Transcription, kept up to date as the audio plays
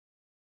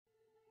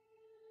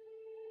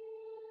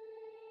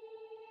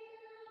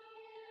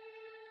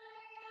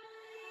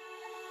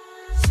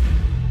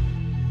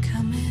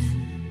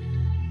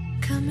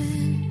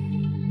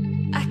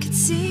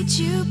seat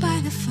you by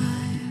the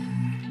fire.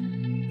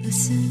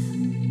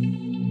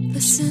 Listen,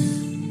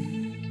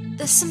 listen.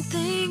 There's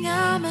something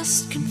I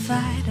must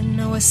confide. I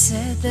know I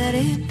said that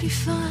it'd be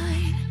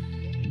fine.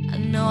 I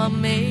know I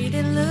made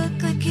it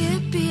look like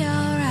it'd be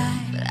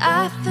alright, but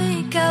I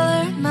think I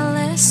learned my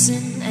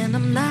lesson, and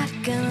I'm not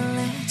gonna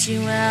let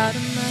you out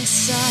of my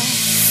sight.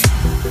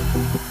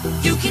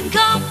 You can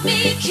call me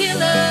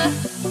killer,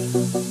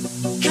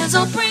 'cause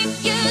I'll bring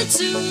you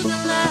to the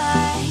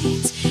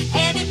light.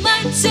 And it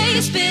might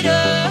taste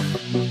bitter,